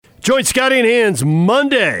Join Scotty and Hands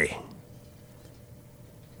Monday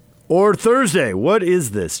or Thursday. What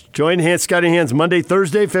is this? Join Scotty and Hands Monday,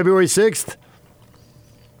 Thursday, February 6th.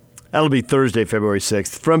 That'll be Thursday, February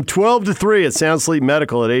 6th. From 12 to 3 at Sound Sleep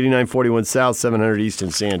Medical at 8941 South, 700 East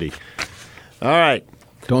in Sandy. All right.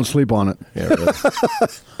 Don't sleep on it. Yeah, really.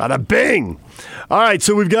 Bada bing. All right,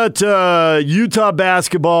 so we've got Utah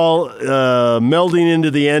basketball melding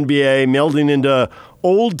into the NBA, melding into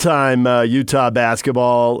old-time Utah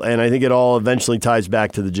basketball, and I think it all eventually ties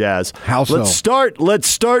back to the Jazz. How so? Let's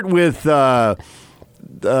start with the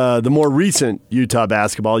more recent Utah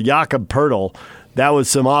basketball, Jakob Poeltl. That was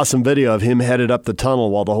some awesome video of him headed up the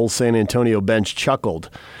tunnel while the whole San Antonio bench chuckled.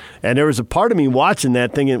 And there was a part of me watching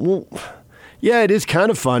that thinking, well, yeah, it is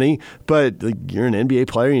kind of funny, but you're an NBA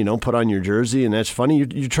player and you don't put on your jersey, and that's funny.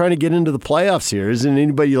 You're trying to get into the playoffs here. Isn't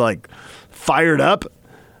anybody, fired up?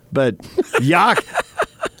 But Yak,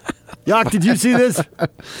 did you see this?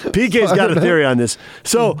 PK's got a theory on this.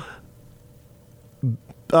 So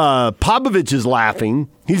Popovich is laughing.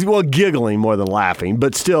 He's, giggling more than laughing,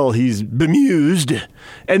 but still he's bemused.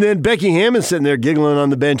 And then Becky Hammond's sitting there giggling on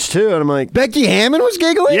the bench, too. And I'm like... Becky Hammond was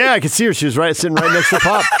giggling? Yeah, I could see her. She was sitting right next to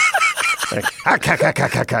Pop.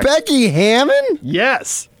 Becky Hammond?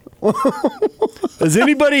 Yes. Does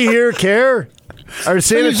anybody here care? Are you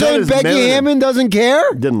saying Becky Hammond doesn't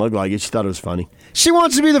care? Didn't look like it. She thought it was funny. She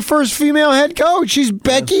wants to be the first female head coach. She's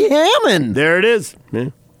Becky Hammond. There it is.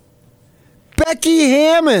 Yeah. Becky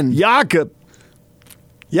Hammond. Jakob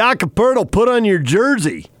Poeltl, put on your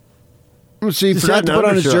jersey. So he forgot to put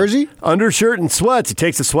on his jersey? Undershirt and sweats. He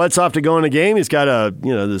takes the sweats off to go in a game. He's got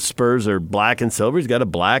the Spurs are black and silver. He's got a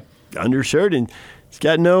black undershirt, and he's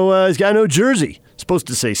got no jersey. It's supposed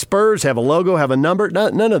to say Spurs, have a logo, have a number.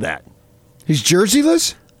 None of that. He's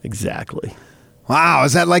jerseyless? Exactly. Wow,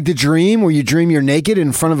 is that like the dream where you dream you're naked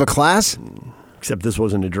in front of a class? Except this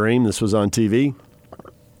wasn't a dream. This was on TV.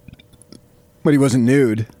 But he wasn't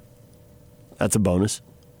nude. That's a bonus.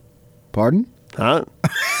 Pardon? Huh?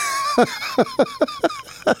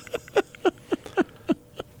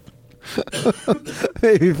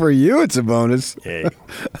 Maybe for you it's a bonus. Hey.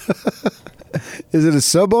 Is it a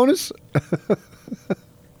sub-bonus?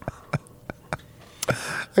 I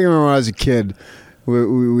can remember when I was a kid,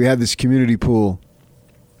 we had this community pool,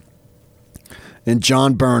 and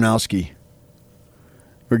John Baranowski,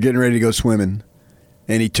 we're getting ready to go swimming,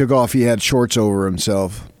 and he took off, he had shorts over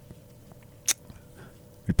himself.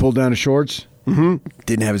 He pulled down his shorts,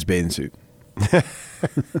 didn't have his bathing suit.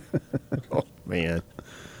 Oh, man.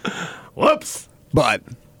 Whoops. But.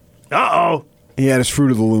 Uh-oh. He had his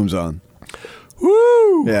Fruit of the Looms on.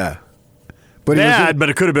 Woo! Yeah. But bad, but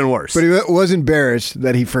it could have been worse. But he was embarrassed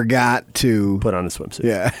that he forgot to put on a swimsuit.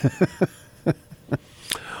 Yeah.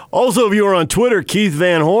 Also, if you were on Twitter, Keith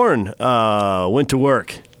Van Horn went to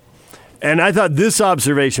work. And I thought this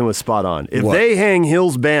observation was spot on. If they hang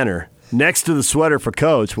Hill's banner next to the sweater for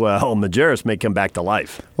Coach, well, Majerus may come back to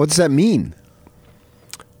life. What does that mean?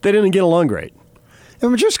 They didn't get along great.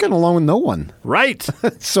 And Majerus got along with no one. Right.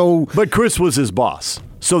 But Chris was his boss.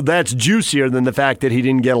 So that's juicier than the fact that he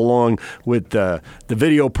didn't get along with the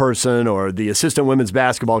video person or the assistant women's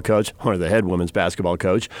basketball coach or the head women's basketball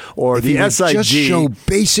coach or if the SIG. Just show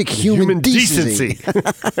basic human decency.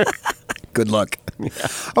 Good luck. Yeah.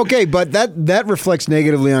 Okay, but that reflects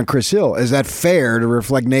negatively on Chris Hill. Is that fair to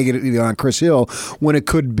reflect negatively on Chris Hill when it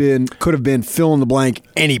could have been fill in the blank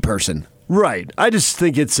any person? Right. I just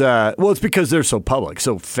think it's it's because they're so public,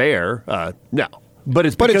 so fair. No, but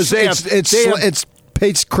it's because it's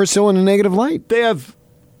paints Chris Hill in a negative light. They have.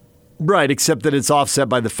 Right, except that it's offset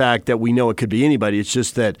by the fact that we know it could be anybody. It's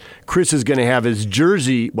just that Chris is going to have his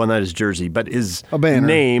jersey, well, not his jersey, but his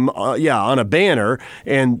name, on a banner,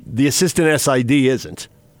 and the assistant SID isn't.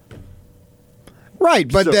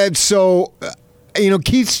 Right, but Keith's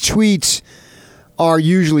tweets are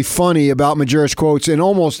usually funny about Majerus quotes, and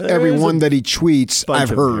almost every one that he tweets, I've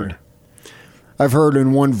heard. I've heard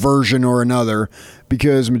in one version or another,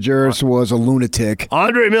 because Majerus was a lunatic.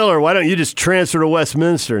 Andre Miller, why don't you just transfer to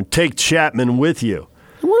Westminster and take Chapman with you?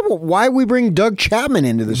 Why we bring Doug Chapman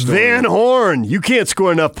into the story? Van Horn, you can't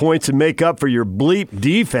score enough points and make up for your bleep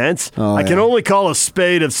defense. I can only call a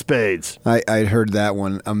spade of spades. I'd heard that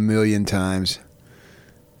one a million times.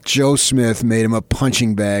 Joe Smith made him a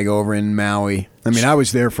punching bag over in Maui. I mean, I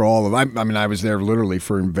was there for all of it. I was there literally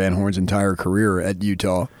for Van Horn's entire career at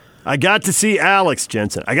Utah. I got to see Alex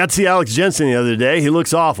Jensen. The other day. He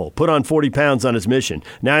looks awful. Put on 40 pounds on his mission.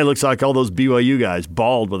 Now he looks like all those BYU guys,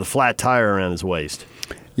 bald with a flat tire around his waist.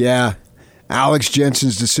 Yeah. Alex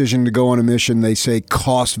Jensen's decision to go on a mission, they say,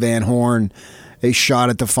 cost Van Horn a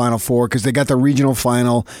shot at the Final Four because they got the regional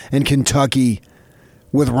final, and Kentucky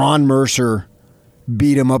with Ron Mercer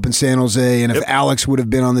beat him up in San Jose, and if Alex would have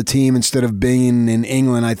been on the team instead of being in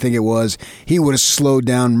England, I think it was, he would have slowed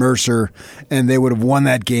down Mercer, and they would have won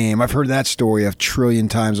that game. I've heard that story a trillion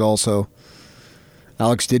times also.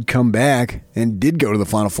 Alex did come back and did go to the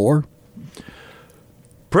Final Four.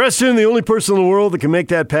 Preston, the only person in the world that can make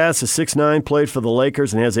that pass, is 6'9", played for the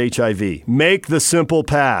Lakers, and has HIV. Make the simple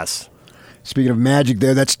pass. Speaking of magic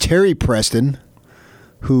there, that's Terry Preston,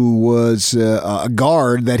 who was a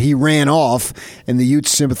guard that he ran off, and the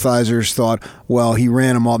Utes sympathizers thought, well, he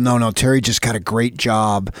ran him off. No, Terry just got a great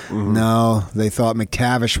job. Mm-hmm. No, they thought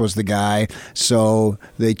McTavish was the guy, so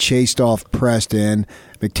they chased off Preston.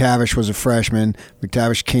 McTavish was a freshman.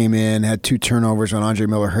 McTavish came in, had 2 turnovers when Andre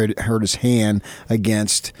Miller hurt his hand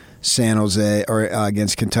against San Jose, or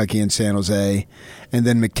against Kentucky and San Jose. And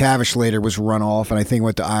then McTavish later was run off, and I think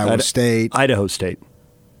went to Iowa State. Idaho State.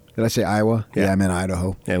 Did I say Iowa? Yeah, I meant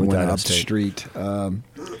Idaho. Yeah, went Idaho up State. the street. And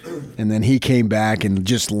then he came back and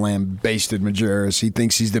just lambasted Majerus. He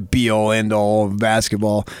thinks he's the be-all, end-all of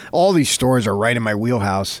basketball. All these stories are right in my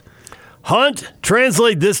wheelhouse. Hunt,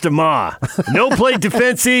 translate this to Ma. No play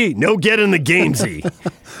defensy, no get in the gamesy.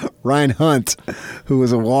 Ryan Hunt, who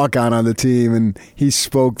was a walk-on on the team, and he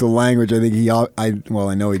spoke the language. I think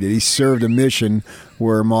I know he did. He served a mission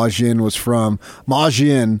where Ma Jin was from. Ma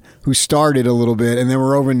Jin, who started a little bit, and then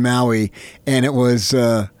we're over in Maui, and it was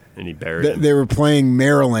and he buried him. They were playing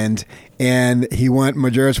Maryland, and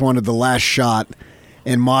Majerus wanted the last shot.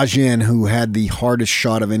 And Ma Jin, who had the hardest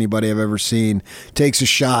shot of anybody I've ever seen, takes a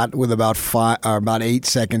shot with about 8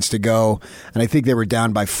 seconds to go, and I think they were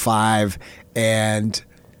down by 5. And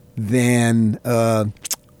then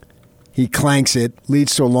he clanks it,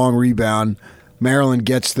 leads to a long rebound. Maryland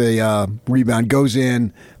gets the rebound, goes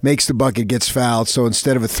in, makes the bucket, gets fouled. So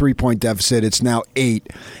instead of a 3-point deficit, it's now 8.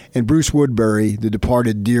 And Bruce Woodbury, the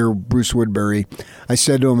departed dear Bruce Woodbury, I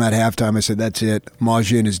said to him at halftime, I said, that's it. Ma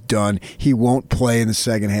Jin is done. He won't play in the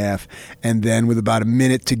second half. And then with about a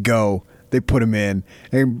minute to go, they put him in.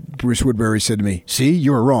 And Bruce Woodbury said to me, see,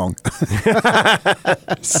 you were wrong.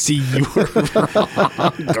 See, you were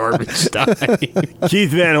wrong. Garbage time.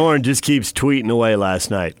 Keith Van Horn just keeps tweeting away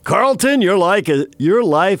last night. Carlton, your life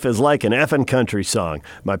is like an effing country song.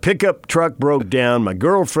 My pickup truck broke down. My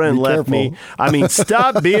girlfriend left me. I mean,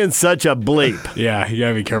 stop being such a bleep. Yeah, you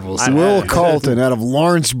gotta be careful. Will Carlton out of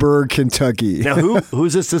Lawrenceburg, Kentucky. Now,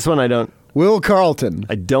 who's this? This one I don't. Will Carlton.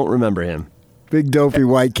 I don't remember him. Big dopey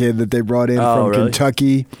white kid that they brought in from really?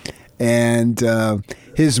 Kentucky. And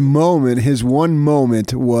his one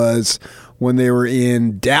moment was when they were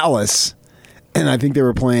in Dallas, and I think they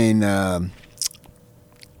were playing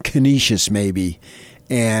Canisius maybe,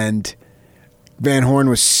 and Van Horn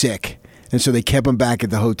was sick, and so they kept him back at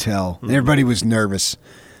the hotel, and everybody was nervous.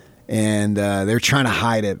 And they were trying to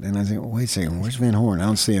hide it. And I was like, wait a second, where's Van Horn? I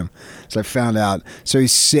don't see him. So I found out. So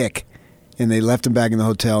he's sick. And they left him back in the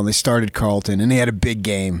hotel, and they started Carlton, and they had a big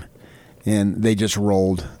game, and they just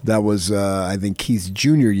rolled. That was, I think, Keith's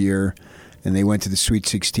junior year, and they went to the Sweet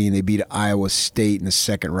 16. They beat Iowa State in the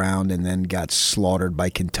second round and then got slaughtered by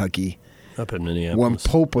Kentucky. Up in Minneapolis.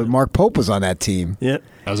 When Mark Pope was on that team. Yeah.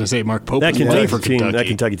 I was going to say Mark Pope That was playing for Kentucky. That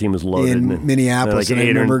Kentucky team was loaded. In Minneapolis. Like and I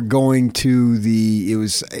remember going to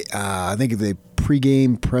I think the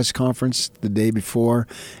pregame press conference the day before,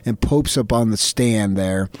 and Pope's up on the stand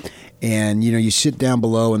there. And, you sit down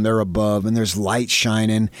below and they're above and there's light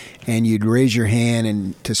shining, and you'd raise your hand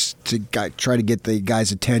and to try to get the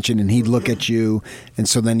guy's attention, and he'd look at you. And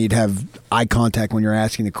so then you'd have eye contact when you're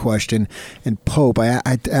asking the question. And Pope, I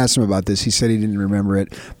asked him about this. He said he didn't remember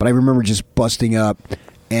it, but I remember just busting up,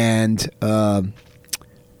 and the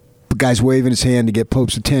guy's waving his hand to get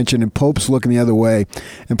Pope's attention, and Pope's looking the other way.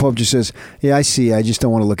 And Pope just says, yeah, I see. I just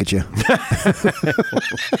don't want to look at you.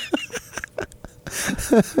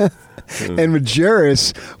 And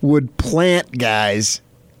Majerus would plant guys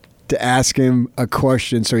to ask him a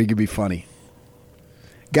question so he could be funny.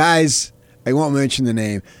 Guys, I won't mention the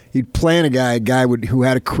name. He'd plant a guy who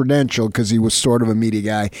had a credential because he was sort of a media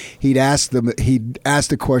guy. He'd ask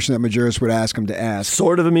the question that Majerus would ask him to ask.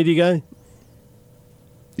 Sort of a media guy?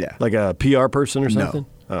 Yeah. Like a PR person or something?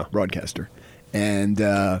 No. Broadcaster.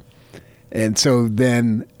 And so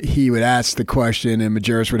then he would ask the question, and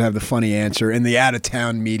Majerus would have the funny answer, and the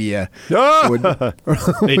out-of-town media would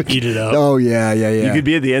They'd eat it up. Oh, yeah. You could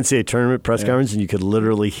be at the NCAA tournament press conference, and you could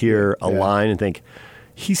literally hear a line and think,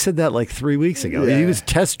 he said that like 3 weeks ago. Yeah. He was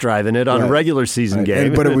test driving it on a regular season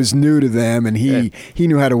game. But it was new to them, and he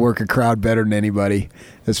knew how to work a crowd better than anybody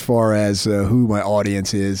as far as who my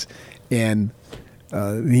audience is. And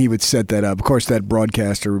he would set that up. Of course, that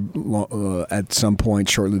broadcaster at some point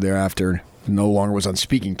shortly thereafter no longer was on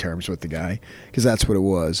speaking terms with the guy, because that's what it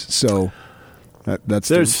was. So that's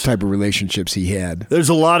the type of relationships he had. There's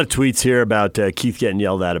a lot of tweets here about Keith getting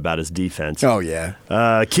yelled at about his defense. Oh,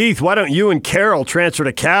 yeah. Keith, why don't you and Carroll transfer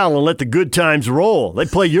to Cal and let the good times roll? They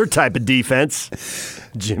play your type of defense.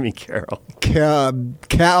 Jimmy Carroll.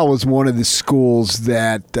 Cal was one of the schools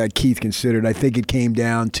that Keith considered. I think it came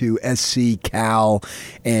down to SC, Cal,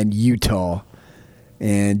 and Utah.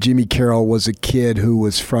 And Jimmy Carroll was a kid who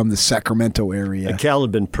was from the Sacramento area. And Cal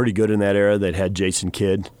had been pretty good in that era. They'd had Jason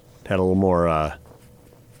Kidd. Had a little more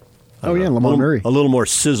Lamar Murray. A little more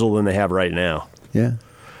sizzle than they have right now. Yeah.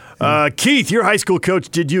 Keith, your high school coach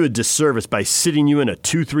did you a disservice by sitting you in a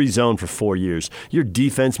 2-3 zone for 4 years. Your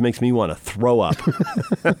defense makes me want to throw up.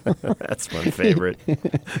 That's my favorite.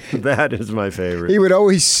 That is my favorite. He would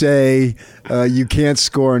always say, you can't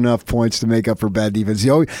score enough points to make up for bad defense.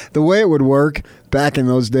 The way it would work back in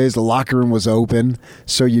those days, the locker room was open,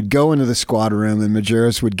 so you'd go into the squad room, and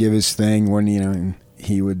Majerus would give his thing when,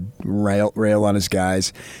 he would rail on his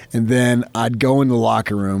guys. And then I'd go in the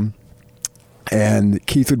locker room, and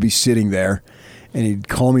Keith would be sitting there, and he'd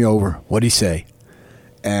call me over. What'd he say?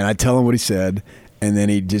 And I'd tell him what he said, and then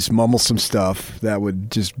he'd just mumble some stuff that would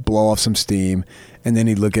just blow off some steam. And then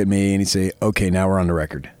he'd look at me, and he'd say, okay, now we're on the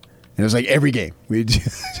record. And it was like every game. We'd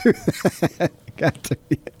just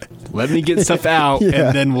let me get stuff out,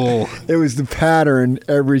 and then we'll... It was the pattern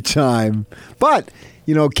every time. But,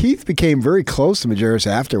 Keith became very close to Majerus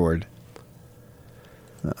afterward.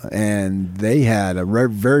 And they had a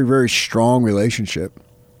very, very strong relationship.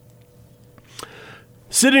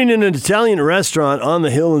 Sitting in an Italian restaurant on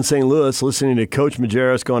the Hill in St. Louis, listening to Coach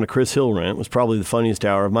Majerus go on a Chris Hill rant was probably the funniest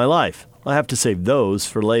hour of my life. I'll have to save those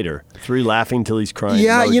for later. 3 laughing till he's crying.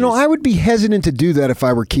 Yeah, emojis. I would be hesitant to do that if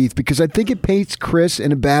I were Keith, because I think it paints Chris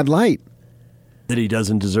in a bad light. That he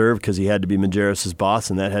doesn't deserve because he had to be Majerus'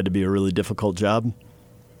 boss, and that had to be a really difficult job?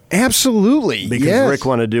 Absolutely, because Rick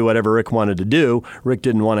wanted to do whatever Rick wanted to do. Rick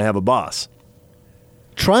didn't want to have a boss.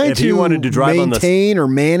 Trying to maintain or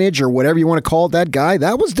manage or whatever you want to call it, that guy,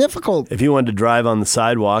 that was difficult. If he wanted to drive on the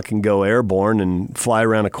sidewalk and go airborne and fly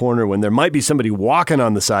around a corner when there might be somebody walking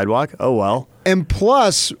on the sidewalk, oh well. And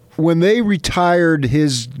plus, when they retired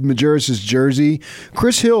Majerus' jersey,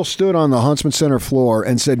 Chris Hill stood on the Huntsman Center floor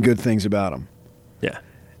and said good things about him. Yeah.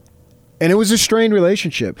 And it was a strained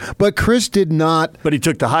relationship. But Chris did not. But he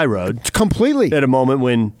took the high road. Completely. At a moment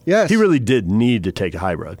when he really did need to take a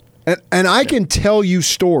high road. And I can tell you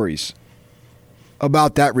stories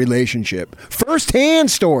about that relationship.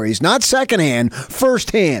 First-hand stories, not second-hand,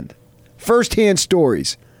 first-hand. First-hand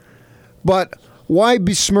stories. But why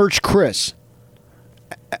besmirch Chris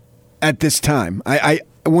at this time?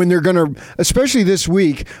 When they're going to, especially this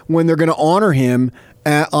week, when they're going to honor him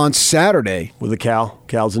on Saturday. With a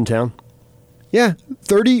Cal's in town? Yeah,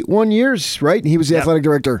 31 years, right? He was the athletic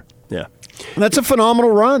director. Yeah. That's a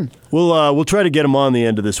phenomenal run. We'll try to get him on the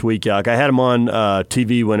end of this week, Yak. I had him on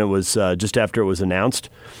TV when it was just after it was announced,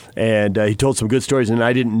 and he told some good stories. And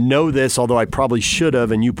I didn't know this, although I probably should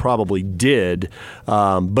have, and you probably did.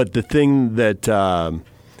 But the thing that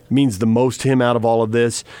means the most to him out of all of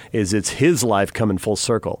this is it's his life coming full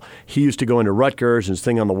circle. He used to go into Rutgers, and his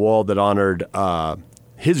thing on the wall that honored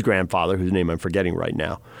his grandfather, whose name I'm forgetting right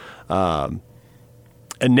now.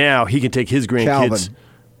 And now he can take his grandkids. Calvin.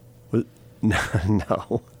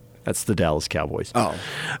 No, that's the Dallas Cowboys. Oh.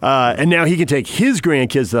 And now he can take his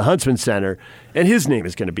grandkids to the Huntsman Center, and his name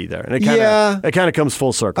is going to be there. And it kind of comes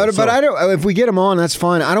full circle. But I don't. If we get him on, that's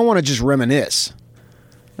fine. I don't want to just reminisce.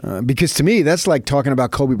 Because to me, that's like talking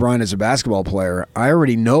about Kobe Bryant as a basketball player. I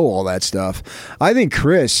already know all that stuff. I think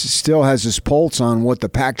Chris still has his pulse on what the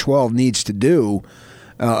Pac-12 needs to do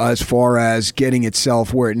as far as getting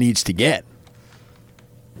itself where it needs to get.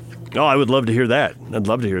 Oh, I would love to hear that. I'd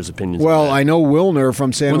love to hear his opinions. Well, I know Wilner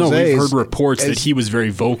from San Jose. We've heard reports that he was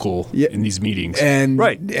very vocal in these meetings. And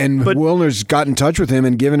Wilner's got in touch with him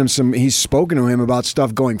and given him he's spoken to him about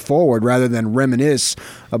stuff going forward rather than reminisce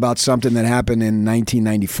about something that happened in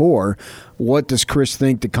 1994. What does Chris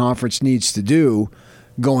think the conference needs to do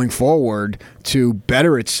going forward to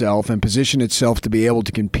better itself and position itself to be able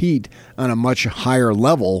to compete on a much higher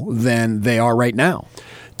level than they are right now?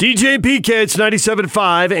 DJ PK, it's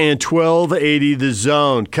 97.5 and 1280 The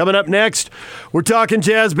Zone. Coming up next, we're talking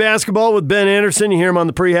Jazz basketball with Ben Anderson. You hear him on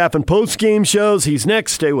the pre-half and post-game shows. He's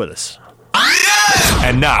next. Stay with us.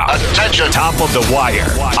 And now, attention, top of the wire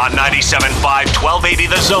on 97.5, 1280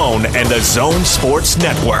 The Zone and The Zone Sports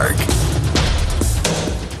Network.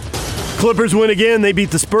 Clippers win again. They beat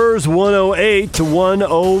the Spurs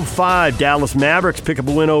 108-105. Dallas Mavericks pick up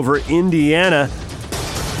a win over Indiana.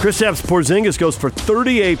 Kristaps Porzingis goes for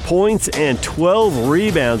 38 points and 12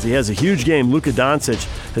 rebounds. He has a huge game. Luka Doncic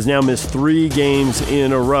has now missed 3 games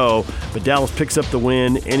in a row, but Dallas picks up the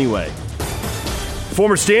win anyway.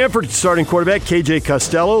 Former Stanford starting quarterback KJ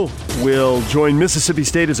Costello will join Mississippi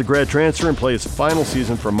State as a grad transfer and play his final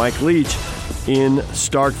season for Mike Leach in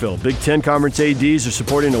Starkville. Big Ten Conference ADs are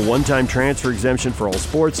supporting a one-time transfer exemption for all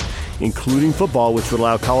sports, including football, which would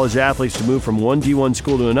allow college athletes to move from one D1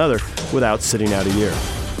 school to another without sitting out a year.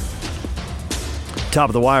 Top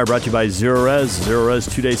of the Wire brought to you by Zerorez. Zerorez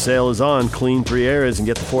 2-day sale is on. Clean 3 areas and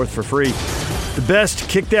get the 4th for free. The best,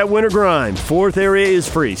 kick that winter grime. 4th area is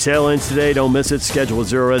free. Sale ends today. Don't miss it. Schedule with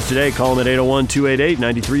Zerorez today. Call them at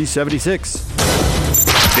 801-288-9376.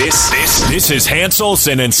 This is Hans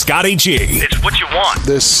Olsen and Scotty G. It's what you want.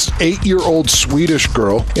 This 8-year-old Swedish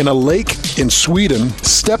girl in a lake in Sweden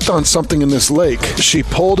stepped on something in this lake. She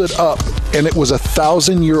pulled it up, and it was a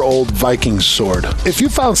 1,000-year-old Viking sword. If you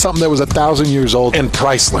found something that was 1,000 years old and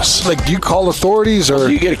priceless, like, do you call authorities or?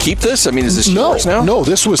 Do you get to keep this? I mean, is this yours now? No,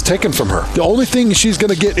 this was taken from her. The only thing she's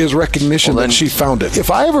going to get is recognition that she found it. If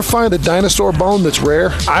I ever find a dinosaur bone that's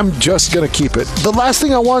rare, I'm just going to keep it. The last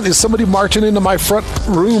thing I want is somebody marching into my front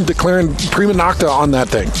room declaring prima nocta on that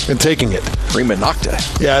thing and taking it. Prima nocta?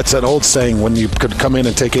 Yeah, it's an old saying when you could come in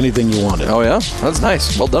and take anything you wanted. Oh, yeah? That's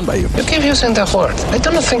nice. Well done by you. You keep using that word. I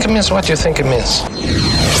don't think it means what you think it means.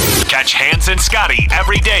 Catch Hans and Scotty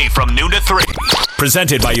every day from noon to 3.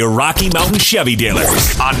 Presented by your Rocky Mountain Chevy dealers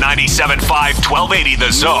on 97.5 1280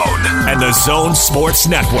 The Zone and The Zone Sports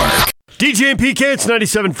Network. DJ and PK, it's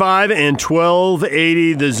 97.5 and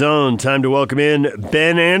 1280 The Zone. Time to welcome in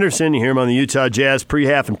Ben Anderson. You hear him on the Utah Jazz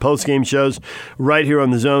pre-half and post-game shows right here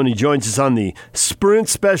on The Zone. He joins us on the Sprint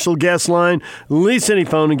special guest line. Lease any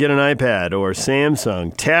phone and get an iPad or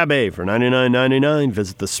Samsung Tab A for $99.99.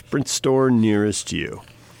 Visit the Sprint store nearest you.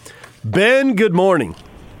 Ben, good morning.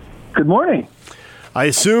 Good morning. I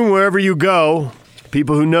assume wherever you go,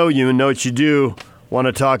 people who know you and know what you do want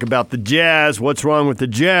to talk about the Jazz. What's wrong with the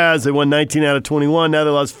Jazz? They won 19 out of 21. Now they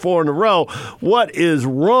lost 4 in a row. What is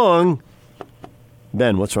wrong?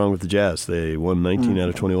 Ben, what's wrong with the Jazz? They won 19 out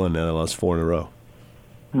of 21. Now they lost 4 in a row.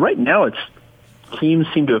 Right now, teams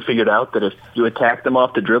seem to have figured out that if you attack them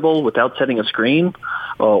off the dribble without setting a screen,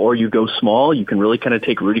 or you go small, you can really kind of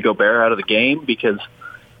take Rudy Gobert out of the game, because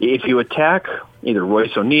if you attack either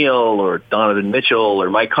Royce O'Neal or Donovan Mitchell or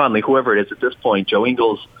Mike Conley, whoever it is at this point, Joe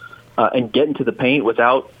Ingles, and get into the paint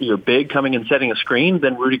without your big coming and setting a screen,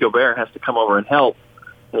 then Rudy Gobert has to come over and help.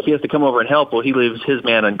 And if he has to come over and help, well, he leaves his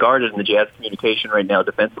man unguarded, and the Jazz communication right now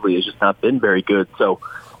defensively has just not been very good. So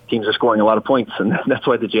teams are scoring a lot of points, and that's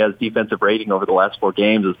why the Jazz defensive rating over the last 4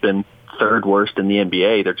 games has been 3rd worst in the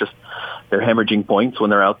NBA. They're hemorrhaging points when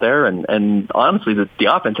they're out there, and honestly, the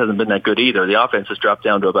offense hasn't been that good either. The offense has dropped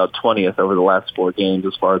down to about 20th over the last 4 games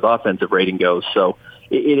as far as offensive rating goes. So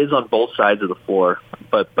it is on both sides of the floor,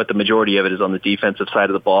 but the majority of it is on the defensive side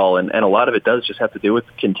of the ball, and a lot of it does just have to do with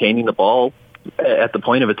containing the ball at the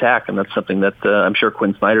point of attack, and that's something that I'm sure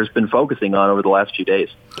Quinn Snyder's been focusing on over the last few days.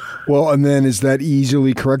 Well, and then is that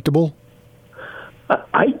easily correctable?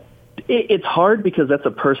 It's hard because that's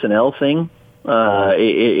a personnel thing.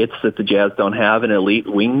 It's that the Jazz don't have an elite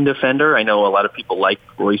wing defender. I know a lot of people like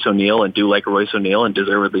Royce O'Neal and do like Royce O'Neal, and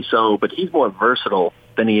deservedly so, but he's more versatile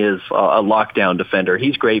than he is a lockdown defender.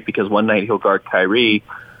 He's great because one night he'll guard Kyrie,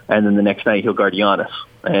 and then the next night he'll guard Giannis.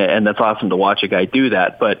 And that's awesome to watch a guy do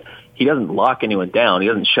that, but he doesn't lock anyone down. He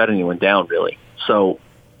doesn't shut anyone down, really. So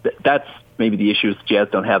that's maybe the issue is the Jazz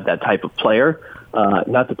don't have that type of player.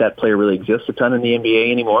 Not that player really exists a ton in the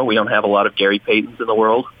NBA anymore. We don't have a lot of Gary Paytons in the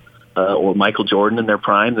world. Or Michael Jordan in their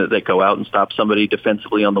prime that go out and stop somebody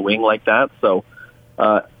defensively on the wing like that. So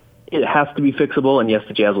it has to be fixable, and yes,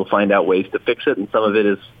 the Jazz will find out ways to fix it, and some of it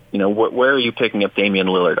is, where are you picking up Damian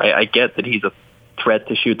Lillard? I get that he's a threat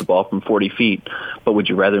to shoot the ball from 40 feet, but would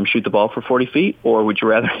you rather him shoot the ball for 40 feet, or would you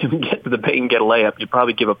rather him get to the paint and get a layup? You'd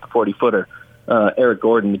probably give up the 40-footer. Eric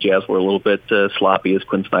Gordon, the Jazz were a little bit sloppy, as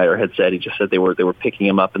Quinn Snyder had said. He just said they were picking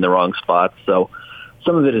him up in the wrong spots. So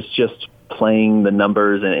some of it is just playing the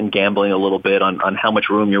numbers and gambling a little bit on how much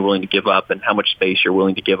room you're willing to give up and how much space you're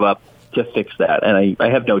willing to give up to fix that. And I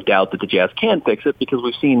have no doubt that the Jazz can fix it, because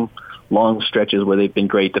we've seen long stretches where they've been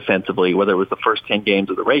great defensively, whether it was the first 10 games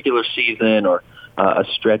of the regular season or a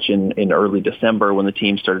stretch in early December when the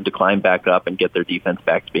team started to climb back up and get their defense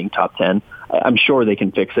back to being top 10. I'm sure they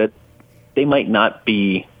can fix it. They might not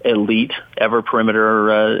be elite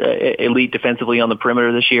defensively on the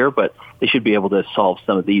perimeter this year, but they should be able to solve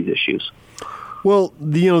some of these issues. Well,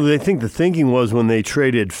 I think the thinking was when they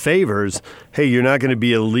traded Favors, hey, you're not going to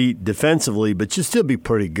be elite defensively, but you'll still be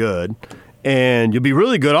pretty good. and you'll be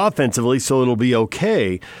really good offensively, so it'll be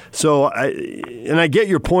okay. So, I get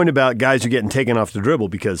your point about guys who are getting taken off the dribble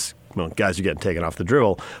because, well, guys are getting taken off the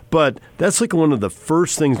dribble, but that's like one of the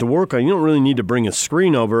first things to work on. You don't really need to bring a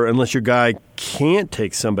screen over unless your guy can't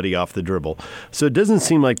take somebody off the dribble. So it doesn't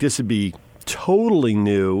seem like this would be totally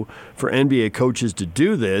new for NBA coaches to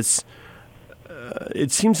do this.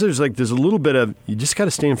 It seems there's a little bit of, you just got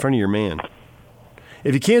to stay in front of your man.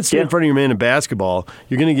 If you can't stay in front of your man in basketball,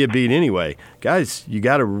 you're going to get beat anyway. Guys, you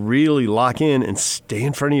got to really lock in and stay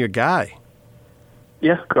in front of your guy.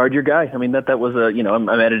 Yeah, guard your guy. I mean, that was I'm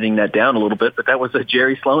editing that down a little bit, but that was a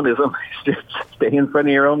Jerry Sloanism. Stay in front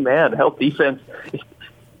of your own man. Help defense.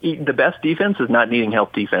 The best defense is not needing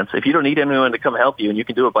help defense. If you don't need anyone to come help you and you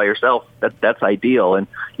can do it by yourself, that's ideal. And,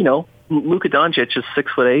 Luka Doncic is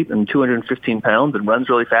 6'8" and 215 pounds and runs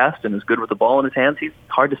really fast and is good with the ball in his hands. He's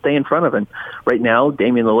hard to stay in front of. And right now,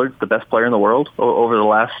 Damian Lillard's the best player in the world over the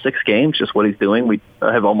last 6 games. Just what he's doing, we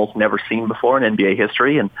have almost never seen before in NBA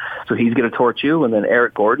history. And so he's going to torch you. And then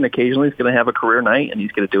Eric Gordon occasionally is going to have a career night, and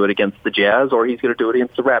he's going to do it against the Jazz or he's going to do it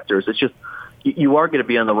against the Raptors. It's just, you are going to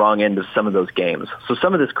be on the wrong end of some of those games. So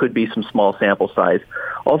some of this could be some small sample size.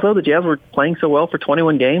 Also, the Jazz were playing so well for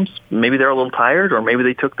 21 games. Maybe they're a little tired, or maybe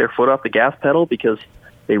they took their foot off the gas pedal because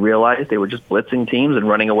they realized they were just blitzing teams and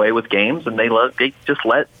running away with games, and they just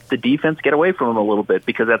let the defense get away from them a little bit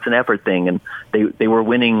because that's an effort thing, and they were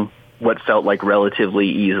winning what felt like relatively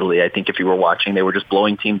easily. I think if you were watching, they were just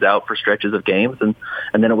blowing teams out for stretches of games, and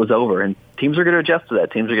then it was over. And teams are going to adjust to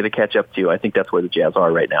that. Teams are going to catch up to you. I think that's where the Jazz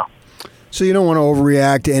are right now. So you don't want to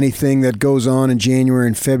overreact to anything that goes on in January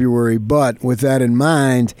and February, but with that in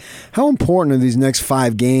mind, how important are these next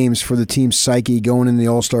 5 games for the team's psyche going into the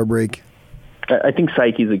All-Star break? I think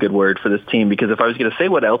psyche is a good word for this team, because if I was going to say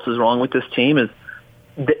what else is wrong with this team is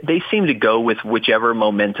they seem to go with whichever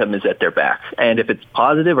momentum is at their back. And if it's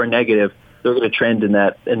positive or negative, they're going to trend in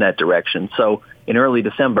that direction. So in early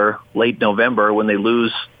December, late November, when they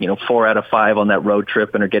lose 4 out of 5 on that road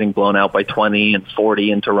trip and are getting blown out by 20 and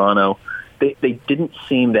 40 in Toronto, they didn't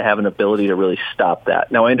seem to have an ability to really stop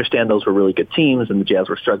that. Now, I understand those were really good teams, and the Jazz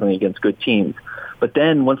were struggling against good teams. But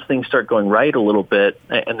then once things start going right a little bit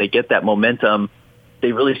and they get that momentum,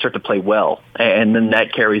 they really start to play well. And then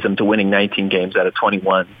that carries them to winning 19 games out of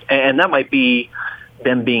 21. And that might be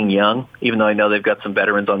them being young, even though I know they've got some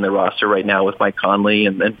veterans on their roster right now with Mike Conley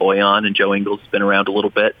and Bojan, and Joe Ingles has been around a little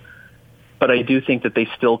bit. But I do think that they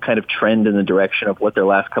still kind of trend in the direction of what their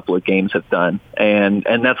last couple of games have done. And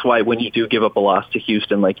that's why when you do give up a loss to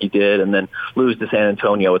Houston like you did and then lose to San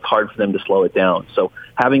Antonio, it's hard for them to slow it down. So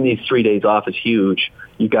having these 3 days off is huge.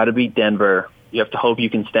 You got to beat Denver. You have to hope you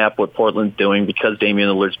can snap what Portland's doing because Damian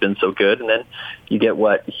Lillard's been so good. And then you get,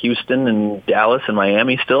 Houston and Dallas and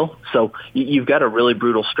Miami still. So you've got a really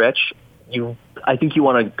brutal stretch. I think you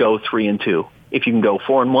want to go 3-2. If you can go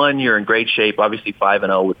 4-1, you're in great shape. Obviously,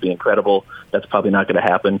 5-0 would be incredible. That's probably not going to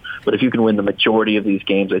happen. But if you can win the majority of these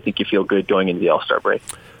games, I think you feel good going into the All-Star break.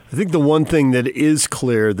 I think the one thing that is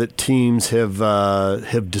clear that teams have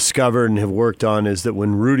discovered and have worked on is that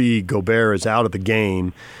when Rudy Gobert is out of the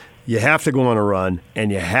game, you have to go on a run, and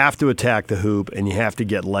you have to attack the hoop, and you have to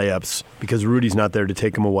get layups because Rudy's not there to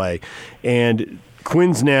take them away. And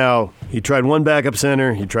Quinn's now, he tried one backup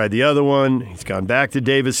center, he tried the other one, he's gone back to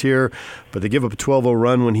Davis here, but they give up a 12-0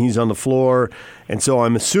 run when he's on the floor. And so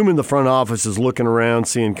I'm assuming the front office is looking around,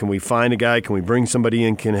 seeing, can we find a guy, can we bring somebody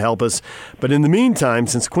in, can help us? But in the meantime,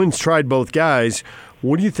 since Quinn's tried both guys,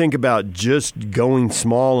 what do you think about just going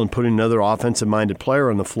small and putting another offensive-minded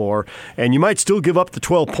player on the floor? And you might still give up the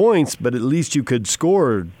 12 points, but at least you could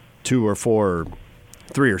score 2 or 4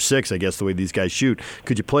 3 or 6, I guess, the way these guys shoot.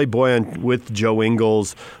 Could you play Bojan with Joe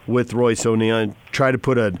Ingles, with Royce O'Neal, and try to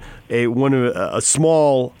put a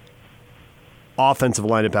small offensive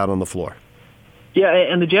lineup out on the floor? Yeah,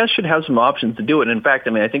 and the Jazz should have some options to do it. In fact,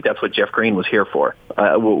 I think that's what Jeff Green was here for,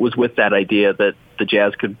 was with that idea that the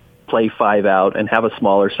Jazz could play 5 out and have a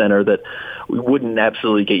smaller center that wouldn't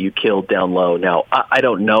absolutely get you killed down low. Now, I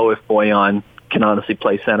don't know if Bojan can honestly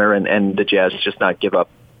play center and the Jazz just not give up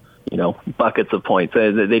buckets of points.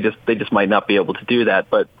 They just might not be able to do that.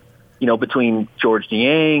 But, between George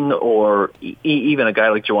Niang or even a guy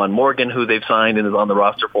like Juwan Morgan, who they've signed and is on the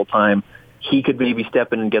roster full time, he could maybe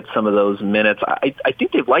step in and get some of those minutes. I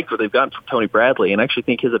think they've liked what they've gotten from Tony Bradley, and I actually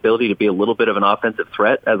think his ability to be a little bit of an offensive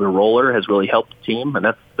threat as a roller has really helped the team, and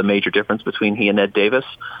that's the major difference between he and Ned Davis,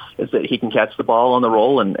 is that he can catch the ball on the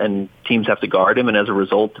roll, and teams have to guard him, and as a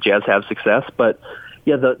result, the Jazz have success. But,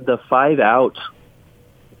 yeah, the 5 out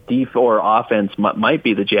or offense might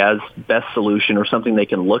be the Jazz best solution, or something they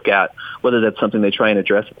can look at, whether that's something they try and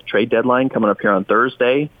address at the trade deadline coming up here on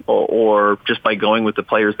Thursday, or just by going with the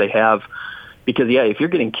players they have. Because, if you're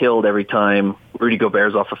getting killed every time Rudy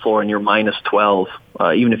Gobert's off the floor and you're minus 12,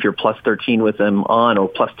 even if you're plus 13 with him on or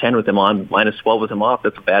plus 10 with him on, minus 12 with him off,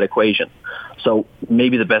 that's a bad equation. So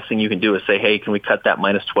maybe the best thing you can do is say, hey, can we cut that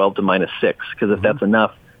minus 12 to minus 6? Because if that's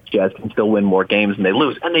enough, Jazz can still win more games than they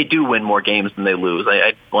lose. And they do win more games than they lose.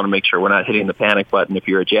 I want to make sure we're not hitting the panic button if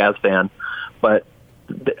you're a Jazz fan. But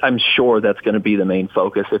I'm sure that's going to be the main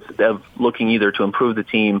focus. It's looking either to improve the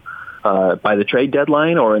team by the trade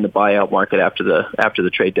deadline or in the buyout market after the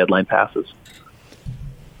trade deadline passes.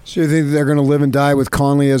 So you think they're going to live and die with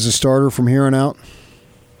Conley as a starter from here on out?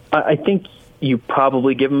 I think you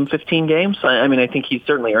probably give him 15 games. I mean, I think he's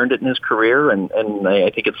certainly earned it in his career, and I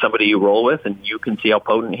think it's somebody you roll with, and you can see how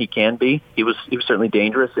potent he can be. He was certainly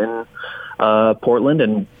dangerous in Portland,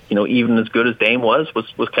 and even as good as Dame was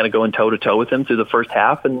kind of going toe-to-toe with him through the first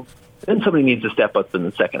half, and then somebody needs to step up in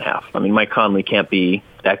the second half. I mean, Mike Conley can't be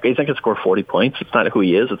that good. He's not going to score 40 points. It's not who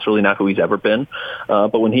he is. It's really not who he's ever been.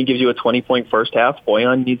 But when he gives you a 20-point first half,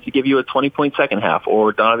 Bojan needs to give you a 20-point second half,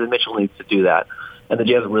 or Donovan Mitchell needs to do that. And the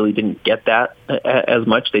Jazz really didn't get that as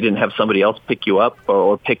much. They didn't have somebody else pick you up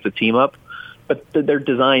or pick the team up. But they're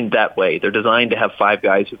designed that way. They're designed to have 5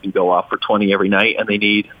 guys who can go off for 20 every night, and they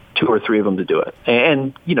need 2 or 3 of them to do it.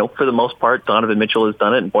 And, for the most part, Donovan Mitchell has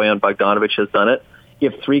done it, and Bojan Bogdanovic has done it.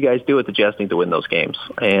 If 3 guys do it, the Jazz need to win those games.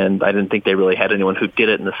 And I didn't think they really had anyone who did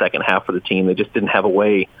it in the second half for the team. They just didn't have a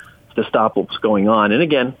way to stop what was going on. And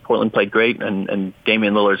again, Portland played great, and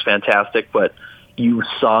Damian Lillard's fantastic, but you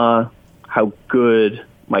saw how good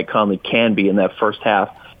Mike Conley can be in that first half.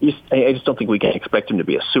 I just don't think we can expect him to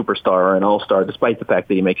be a superstar or an all-star, despite the fact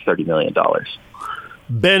that he makes $30 million.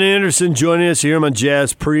 Ben Anderson joining us here on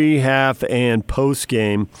Jazz pre, half, and post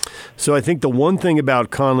game. So I think the one thing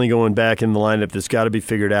about Conley going back in the lineup that's got to be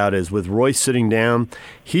figured out is with Royce sitting down,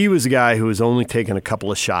 he was a guy who was only taking a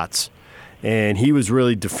couple of shots. And he was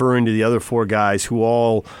really deferring to the other 4 guys who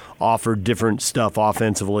all offered different stuff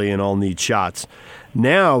offensively and all need shots.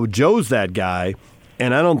 Now Joe's that guy,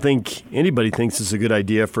 and I don't think anybody thinks it's a good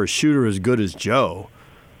idea for a shooter as good as Joe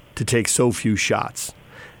to take so few shots.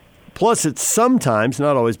 Plus, it sometimes,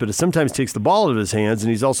 not always, but it sometimes takes the ball out of his hands, and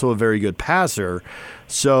he's also a very good passer.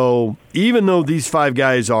 So even though these 5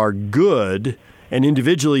 guys are good, and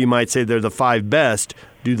individually you might say they're the 5 best,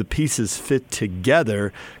 do the pieces fit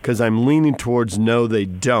together? Because I'm leaning towards no, they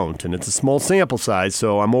don't. And it's a small sample size,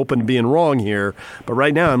 so I'm open to being wrong here. But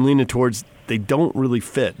right now I'm leaning towards they don't really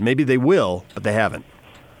fit. Maybe they will, but they haven't.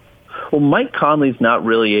 Well, Mike Conley's not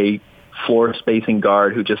really a floor spacing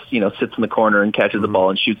guard who just, sits in the corner and catches the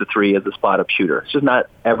ball and shoots a 3 as a spot-up shooter. It's just not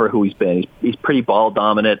ever who he's been. He's pretty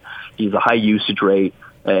ball-dominant. He's a high usage rate,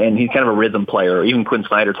 and he's kind of a rhythm player. Even Quinn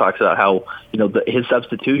Snyder talks about how, his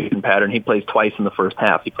substitution pattern, he plays twice in the first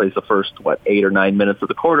half. He plays the first, 8 or 9 minutes of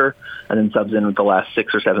the quarter, and then subs in with the last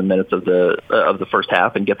 6 or 7 minutes of the first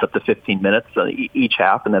half and gets up to 15 minutes each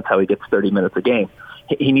half, and that's how he gets 30 minutes a game.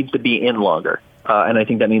 He needs to be in longer, and I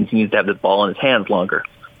think that means he needs to have the ball in his hands longer.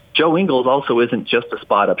 Joe Ingles also isn't just a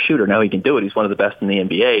spot-up shooter. Now he can do it. He's one of the best in the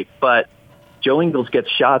NBA. But Joe Ingles gets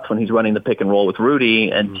shots when he's running the pick and roll with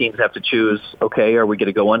Rudy, and teams have to choose, okay, are we going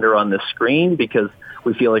to go under on this screen because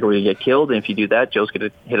we feel like we're going to get killed? And if you do that, Joe's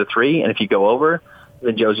going to hit a 3. And if you go over,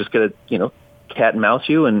 then Joe's just going to, cat and mouse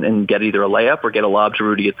you and get either a layup or get a lob to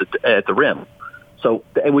Rudy at the rim. So,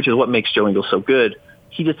 which is what makes Joe Ingles so good.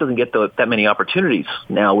 He just doesn't get that many opportunities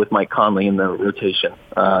now with Mike Conley in the rotation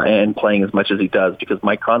and playing as much as he does because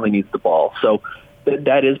Mike Conley needs the ball. So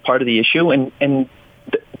that is part of the issue. And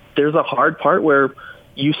there's a hard part where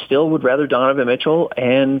you still would rather Donovan Mitchell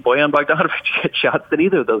and Bojan Bogdanovic get shots than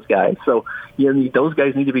either of those guys. So those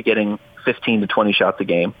guys need to be getting 15 to 20 shots a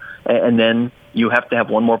game. And then you have to have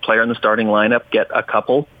one more player in the starting lineup get a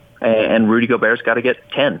couple. And Rudy Gobert's got to get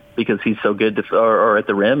 10 because he's so good or at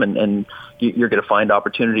the rim, and you're going to find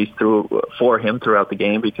opportunities for him throughout the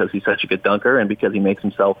game because he's such a good dunker and because he makes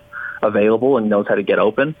himself available and knows how to get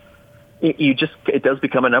open. It does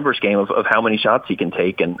become a numbers game of how many shots he can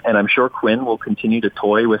take, and I'm sure Quinn will continue to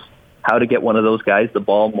toy with how to get one of those guys the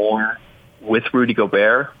ball more with Rudy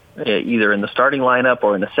Gobert, either in the starting lineup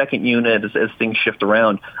or in the second unit as things shift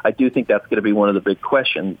around. I do think that's going to be one of the big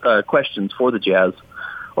questions for the Jazz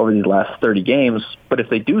over these last 30 games. But if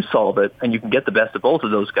they do solve it and you can get the best of both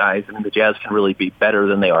of those guys, then the Jazz can really be better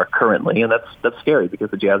than they are currently. And that's scary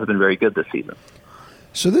because the Jazz have been very good this season.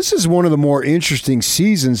 So this is one of the more interesting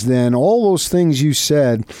seasons then. All those things you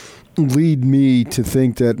said lead me to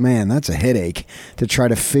think that, man, that's a headache to try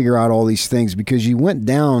to figure out all these things, because you went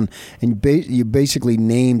down and you basically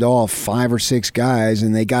named off 5 or 6 guys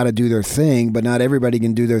and they got to do their thing, but not everybody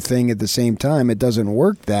can do their thing at the same time. It doesn't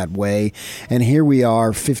work that way. And here we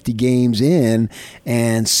are 50 games in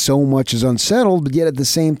and so much is unsettled, but yet at the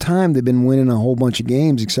same time they've been winning a whole bunch of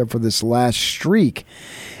games except for this last streak.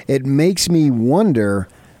 It makes me wonder,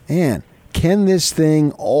 man, can this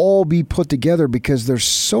thing all be put together? Because there's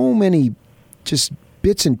so many just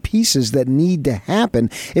bits and pieces that need to happen.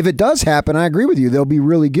 If it does happen, I agree with you, they'll be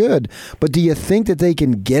really good. But do you think that they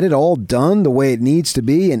can get it all done the way it needs to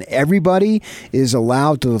be and everybody is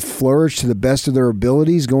allowed to flourish to the best of their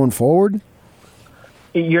abilities going forward?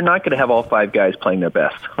 You're not going to have all 5 guys playing their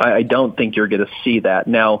best. I don't think you're going to see that.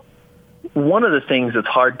 Now, one of the things that's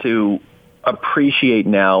hard to appreciate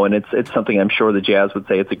now, and it's something I'm sure the Jazz would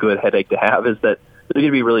say it's a good headache to have, is that they're going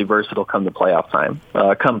to be really versatile come playoff time.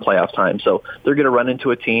 So they're going to run into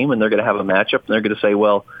a team and they're going to have a matchup and they're going to say,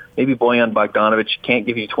 well, maybe Bojan Bogdanovic can't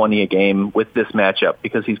give you 20 a game with this matchup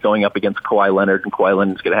because he's going up against Kawhi Leonard and Kawhi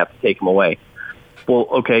Leonard's going to have to take him away. Well,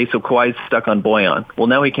 okay, so Kawhi's stuck on Bojan. Well,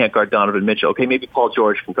 now he can't guard Donovan Mitchell. Okay, maybe Paul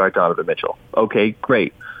George can guard Donovan Mitchell. Okay,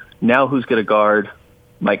 great. Now who's going to guard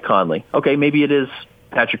Mike Conley? Okay, maybe it is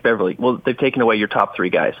Patrick Beverley. Well, they've taken away your top 3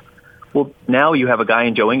 guys. Well, now you have a guy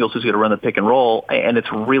in Joe Ingles who's going to run the pick and roll, and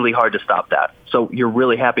it's really hard to stop that. So you're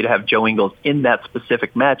really happy to have Joe Ingles in that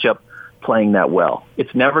specific matchup playing that well.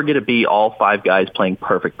 It's never going to be all 5 guys playing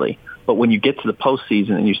perfectly. But when you get to the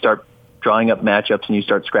postseason and you start drawing up matchups and you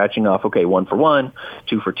start scratching off, okay, 1 for 1,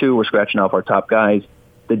 2 for 2, we're scratching off our top guys,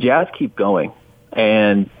 the Jazz keep going.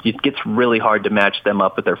 And it gets really hard to match them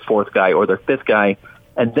up with their 4th guy or their 5th guy.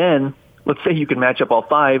 And then let's say you can match up all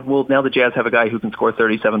 5. Well, now the Jazz have a guy who can score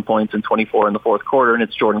 37 points and 24 in the 4th quarter, and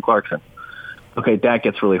it's Jordan Clarkson. Okay, that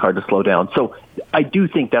gets really hard to slow down. So I do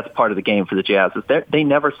think that's part of the game for the Jazz. Is they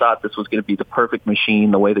never thought this was going to be the perfect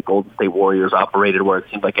machine, the way the Golden State Warriors operated, where it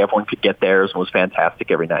seemed like everyone could get theirs and was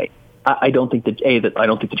fantastic every night. I don't think the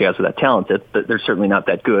Jazz are that talented. They're certainly not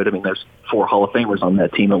that good. I mean, there's 4 Hall of Famers on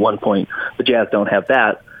that team at one point. The Jazz don't have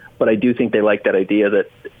that, but I do think they like that idea that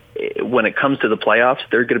when it comes to the playoffs,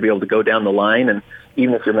 they're going to be able to go down the line, and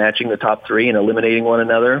even if you're matching the top 3 and eliminating one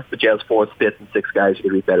another, the Jazz 4th, 5th, and 6th guys are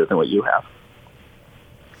going to be better than what you have.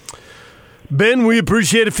 Ben, we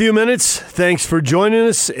appreciate a few minutes. Thanks for joining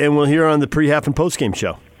us, and we'll hear on the pre-half and post-game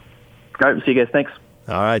show. All right, see you guys. Thanks.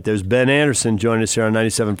 All right, there's Ben Anderson joining us here on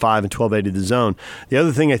 97.5 and 1280 The Zone. The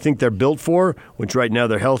other thing I think they're built for, which right now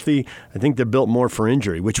they're healthy, I think they're built more for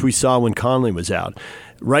injury, which we saw when Conley was out.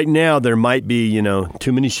 Right now there might be,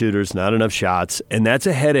 too many shooters, not enough shots, and that's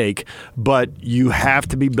a headache, but you have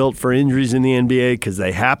to be built for injuries in the NBA because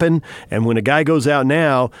they happen, and when a guy goes out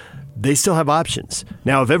now, they still have options.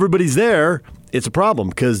 Now, if everybody's there, it's a problem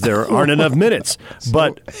because there aren't enough minutes.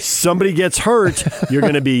 But somebody gets hurt, you're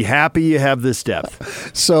going to be happy you have this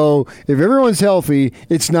depth. So if everyone's healthy,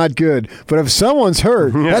 it's not good. But if someone's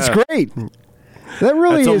hurt, that's great. That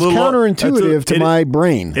really is counterintuitive to my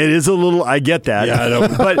brain. It is a little. I get that. Yeah, I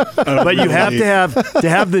don't, but you have to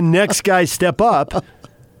have the next guy step up.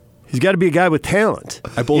 He's got to be a guy with talent.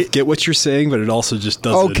 I both get what you're saying, but it also just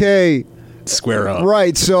doesn't square up.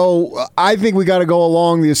 Right. So I think we got to go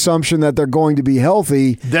along the assumption that they're going to be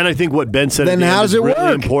healthy. Then I think what Ben said then how does it work?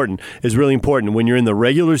 Is really important. When you're in the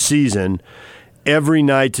regular season, every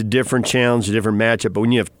night's a different challenge, a different matchup. But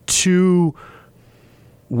when you have 2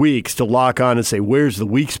 weeks to lock on and say, where's the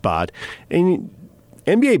weak spot? And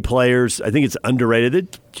NBA players, I think it's underrated.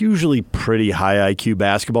 They're usually pretty high IQ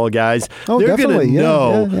basketball guys. They're going to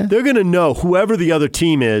know. Yeah. They're going to know whoever the other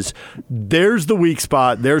team is. There's the weak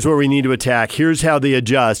spot. There's where we need to attack. Here's how they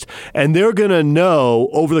adjust, and they're going to know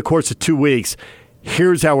over the course of 2 weeks.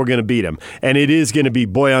 Here's how we're going to beat them. And it is going to be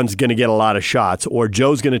Bojan's going to get a lot of shots, or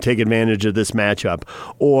Joe's going to take advantage of this matchup,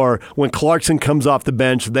 or when Clarkson comes off the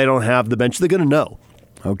bench, they don't have the bench. They're going to know.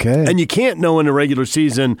 Okay. And you can't know in a regular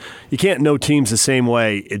season, you can't know teams the same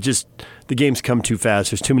way. The games come too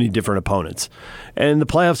fast. There's too many different opponents. And the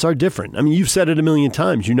playoffs are different. I mean, you've said it a million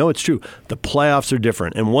times. You know it's true. The playoffs are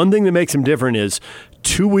different. And one thing that makes them different is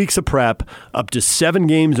 2 weeks of prep, up to 7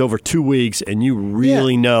 games over 2 weeks, and you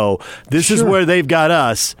really know this is where they've got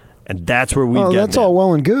us. And that's where we get that's all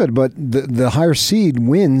well and good, but the higher seed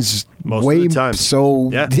wins most of the time.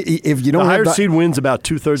 So if you don't, the higher seed wins about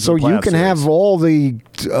 2/3 of the playoff So you can have all the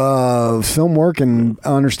film work and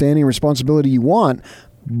understanding and responsibility you want,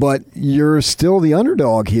 but you're still the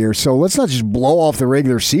underdog here. So let's not just blow off the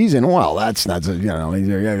regular season. Well, that's not we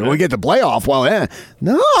get the playoff. Well,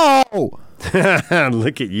 no.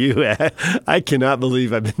 Look at you. I cannot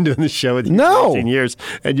believe I've been doing this show with you for 15 years,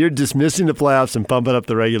 and you're dismissing the playoffs and pumping up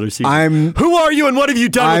the regular season. Who are you, and what have you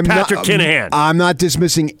done with Patrick Kinahan? I'm not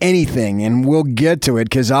dismissing anything, and we'll get to it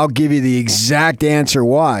because I'll give you the exact answer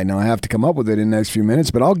why. Now, I have to come up with it in the next few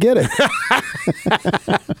minutes, but I'll get it.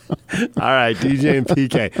 All right, DJ and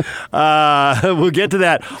PK. We'll get to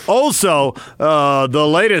that. Also, the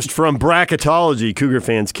latest from Bracketology, Cougar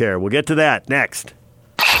fans care. We'll get to that next.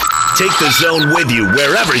 Take the Zone with you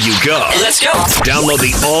wherever you go. Let's go. Download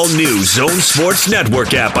the all-new Zone Sports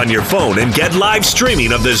Network app on your phone and get live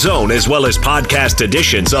streaming of the Zone as well as podcast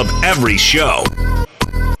editions of every show.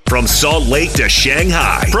 From Salt Lake to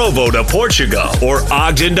Shanghai, Provo to Portugal, or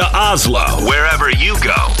Ogden to Oslo, wherever you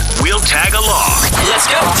go, we'll tag along. Let's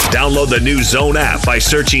go. Download the new Zone app by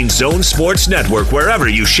searching Zone Sports Network wherever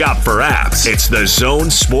you shop for apps. It's the Zone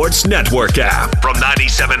Sports Network app from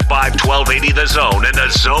 97.5 1280 The Zone and the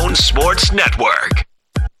Zone Sports Network.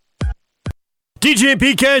 DJ and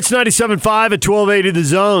PK, it's 97.5 at 1280 The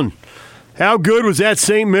Zone. How good was that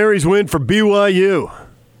St. Mary's win for BYU?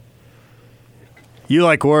 You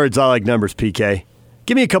like words, I like numbers, PK.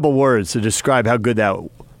 Give me a couple words to describe how good that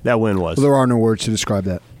win was. Well, there are no words to describe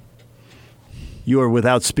that. You are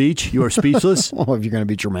without speech? You are speechless? Well, if you're going to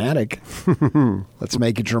be dramatic, let's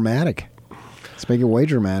make it dramatic. Let's make it way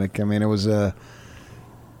dramatic. I mean, it was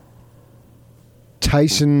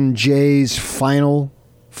Tyson J's best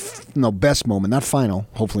moment. Not final.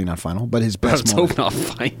 Hopefully not final, but his best moment. Let's hope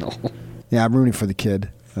not final. Yeah, I'm rooting for the kid,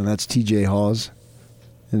 and that's TJ Hawes.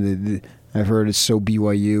 And I've heard it's so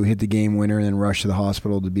BYU, hit the game winner and then rush to the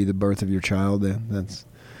hospital to be the birth of your child.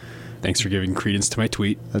 Thanks for giving credence to my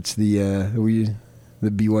tweet. That's the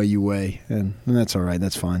BYU way, and that's all right.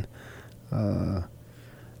 That's fine.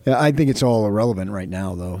 Yeah, I think it's all irrelevant right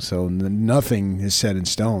now, though. So nothing is set in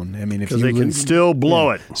stone. I mean, if they can still blow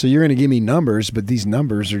it. So you're going to give me numbers, but these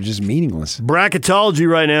numbers are just meaningless. Bracketology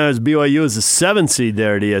right now has BYU as a 7 seed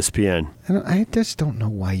there at ESPN. I just don't know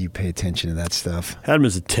why you pay attention to that stuff. Had them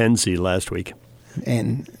as a 10 seed last week,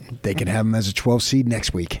 and they can have them as a 12 seed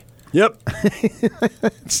next week. Yep.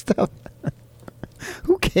 Stuff.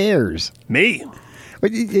 Who cares? Me.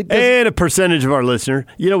 And a percentage of our listener.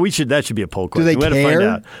 That should be a poll question. Do they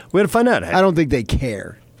care? We had to find out. I don't think they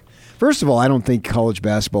care. First of all, I don't think college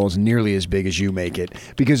basketball is nearly as big as you make it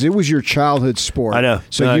because it was your childhood sport. I know.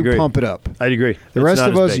 So I you agree. Pump it up. I'd agree. The rest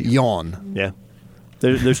of us yawn. Yeah.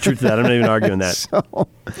 There's truth to that. I'm not even arguing that. So,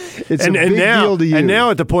 it's a big deal to you. And now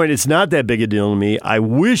at the point, it's not that big a deal to me. I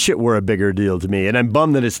wish it were a bigger deal to me, and I'm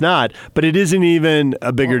bummed that it's not, but it isn't even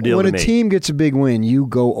a bigger deal to me. When a team gets a big win, you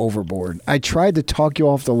go overboard. I tried to talk you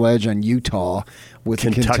off the ledge on Utah with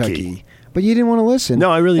Kentucky. But you didn't want to listen. No,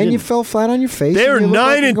 I really didn't. And you fell flat on your face. They were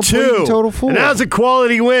 9-2. Total fool. And that was a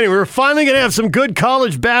quality win. We were finally going to have some good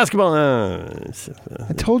college basketball.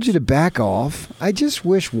 I told you to back off. I just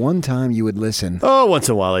wish one time you would listen. Oh, once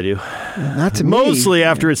in a while I do. Not to me. Mostly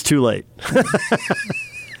after it's too late.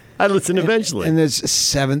 I listen eventually. And there's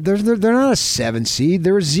 7. They're not a 7 seed.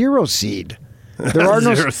 They're a 0 seed. There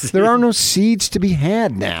are no seeds to be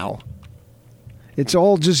had now. It's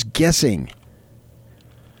all just guessing.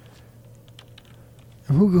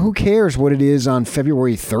 Who cares what it is on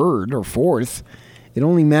February 3rd or 4th? It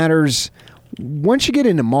only matters once you get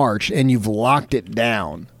into March and you've locked it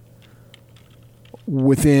down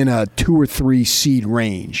within a 2 or 3 seed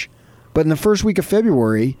range. But in the first week of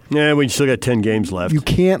February... Yeah, we still got 10 games left. You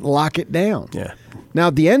can't lock it down. Yeah. Now,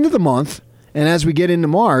 at the end of the month, and as we get into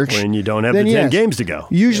March... When you don't have the 10 games to go.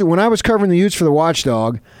 Usually, when I was covering the Utes for the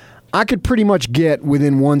Watchdog, I could pretty much get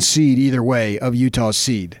within 1 seed either way of Utah's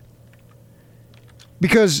seed.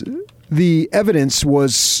 Because the evidence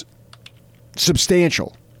was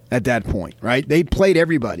substantial at that point, right? They played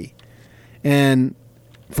everybody. And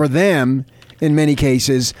for them, in many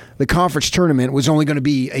cases, the conference tournament was only going to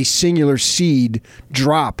be a singular seed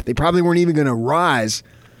drop. They probably weren't even going to rise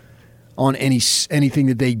on anything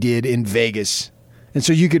that they did in Vegas. And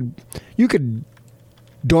so you could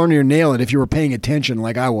darn near nail it if you were paying attention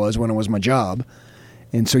like I was when it was my job.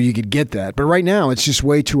 And so you could get that. But right now, it's just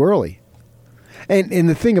way too early. And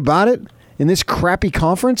the thing about it, in this crappy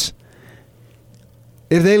conference,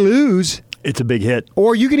 if they lose... It's a big hit.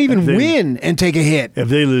 Or you can even win and take a hit. If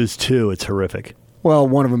they lose 2, it's horrific. Well,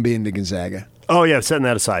 one of them being the Gonzaga. Oh, yeah, setting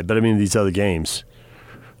that aside. But I mean, these other games.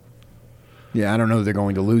 Yeah, I don't know if they're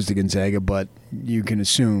going to lose to Gonzaga, but you can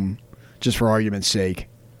assume, just for argument's sake.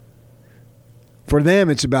 For them,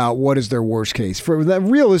 it's about what is their worst case.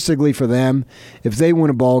 Realistically, for them, if they win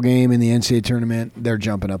a ball game in the NCAA tournament, they're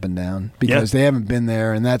jumping up and down because they haven't been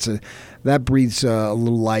there, and that breathes a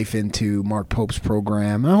little life into Mark Pope's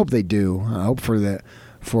program. I hope they do. I hope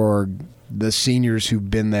for the seniors who've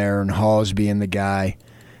been there, and Hawes being the guy.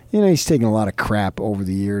 He's taken a lot of crap over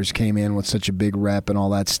the years, came in with such a big rep and all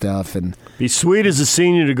that stuff. And be sweet as a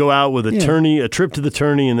senior to go out with a trip to the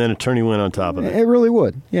tourney, and then a tourney win on top of it. It really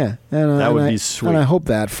would, yeah. That would be sweet. And I hope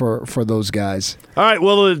that for those guys. All right,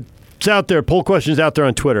 well, it's out there. Poll questions out there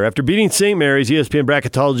on Twitter. After beating St. Mary's, ESPN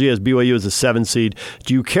Bracketology has BYU as a 7 seed.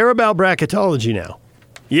 Do you care about bracketology now?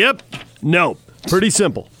 Yep. No. Pretty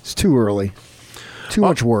simple. It's too early. Too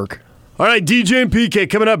much work. All right, DJ and PK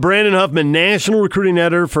coming up. Brandon Huffman, national recruiting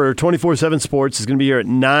editor for 24/7 Sports, is going to be here at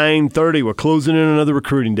 9:30. We're closing in another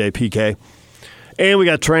recruiting day, PK. And we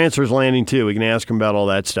got transfers landing, too. We can ask him about all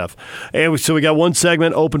that stuff. And so we got one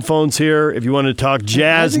segment, open phones here. If you want to talk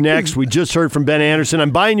Jazz next, we just heard from Ben Anderson.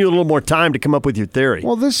 I'm buying you a little more time to come up with your theory.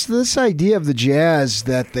 Well, this idea of the Jazz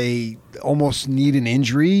that they almost need an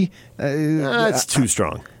injury. That's too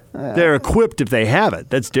strong. They're equipped if they have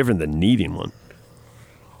it. That's different than needing one.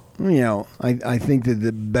 I think that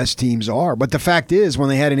the best teams are. But the fact is, when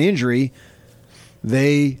they had an injury,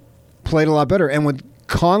 they played a lot better. And with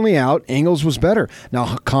Conley out, Ingles was better.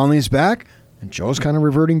 Now Conley's back, and Joe's kind of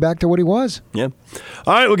reverting back to what he was. Yeah.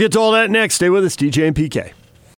 All right, we'll get to all that next. Stay with us, DJ and PK.